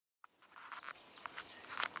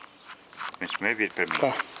Hi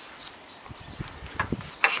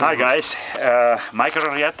guys,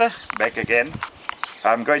 Microreactor back again.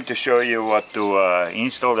 I'm going to show you what to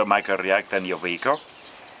install the microreactor in your vehicle.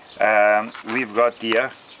 We've got here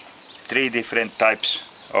 3 different types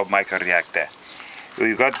of microreactor.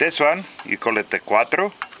 We've got this one, you call it the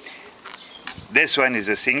Quattro. This one is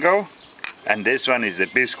a single, and this one is a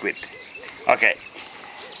biscuit. Okay,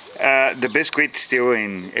 the biscuit is still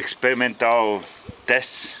in experimental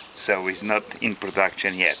tests, so it's not in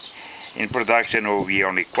production yet. In production will be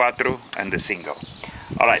only Quattro and the single.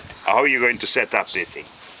 Alright, how are you going to set up this thing?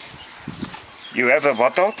 You have a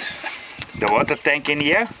bottle, the water tank in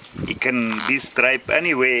here. It can be striped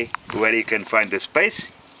anywhere where you can find the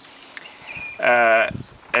space.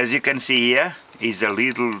 As you can see here is a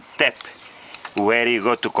little tap where you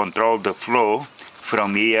go to control the flow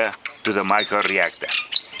from here to the microreactor.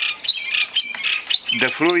 The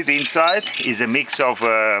fluid inside is a mix of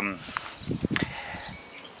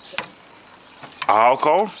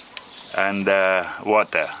alcohol and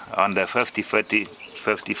water on the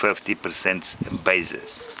 50-50%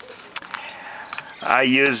 basis. I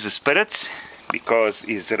use spirits because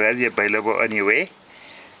it's readily available anyway,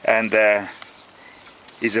 and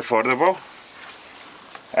is affordable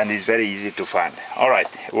and it's very easy to find. Alright,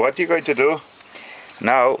 what you're going to do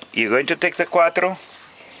now, you're going to take the Quattro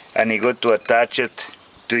and you're going to attach it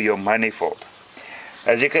to your manifold.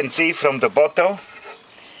 As you can see from the bottle,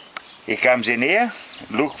 it comes in here.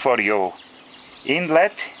 Look for your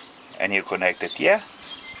inlet and you connect it here.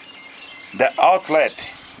 The outlet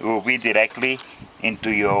will be directly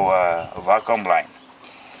into your vacuum line.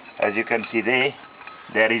 As you can see there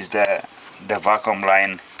is the vacuum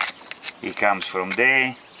line. It comes from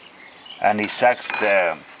there and it sucks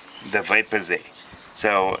the vapors there.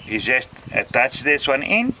 So you just attach this one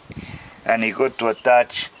in and you go to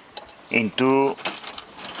attach into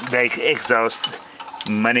the exhaust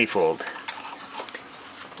manifold.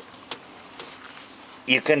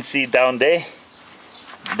 You can see down there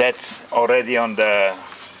that's already on the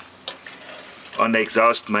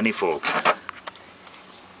exhaust manifold.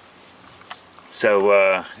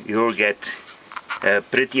 So you'll get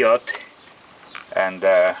pretty hot, and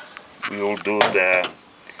we will do the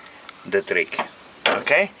trick.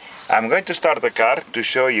 Okay, I'm going to start the car to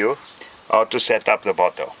show you how to set up the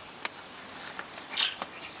bottle.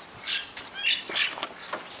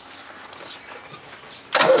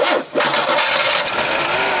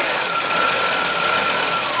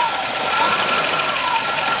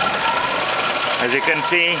 As you can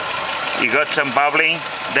see, you got some bubbling.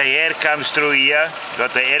 The air comes through here,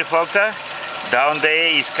 got the air filter. Down there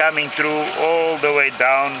is coming through all the way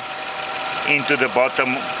down into the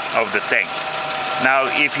bottom of the tank. Now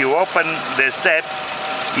if you open this tap,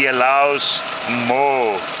 it allows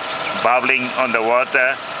more bubbling on the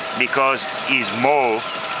water because is more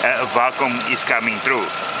vacuum is coming through.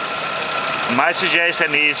 My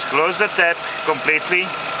suggestion is close the tap completely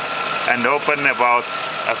and open about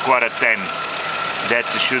 9:15. That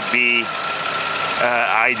should be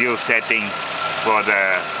ideal setting for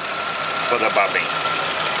the bubbling.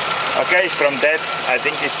 Okay, from that I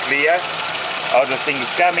think it's clear how the thing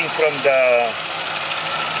is coming from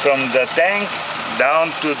the tank down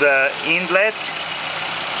to the inlet.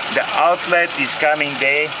 The outlet is coming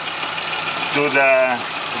there to the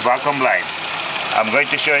vacuum line. I'm going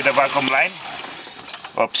to show you the vacuum line.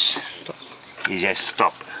 Oops, you just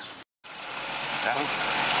stop.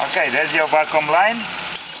 Okay, there's your vacuum line.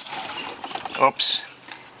 Oops,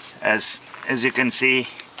 as you can see,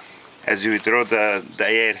 as you draw the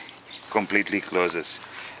air completely closes.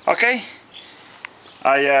 Okay,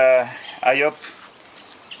 I hope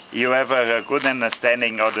you have a good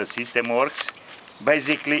understanding how the system works.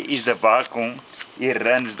 Basically, is the vacuum, it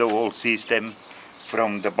runs the whole system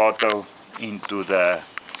from the bottle into the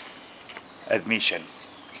admission.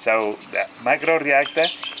 So the microreactor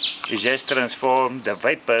is just transform the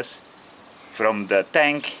vapors from the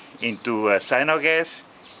tank into cyanogas,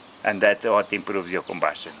 and that's what improves your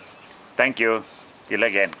combustion. Thank you. Till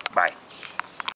again. Bye.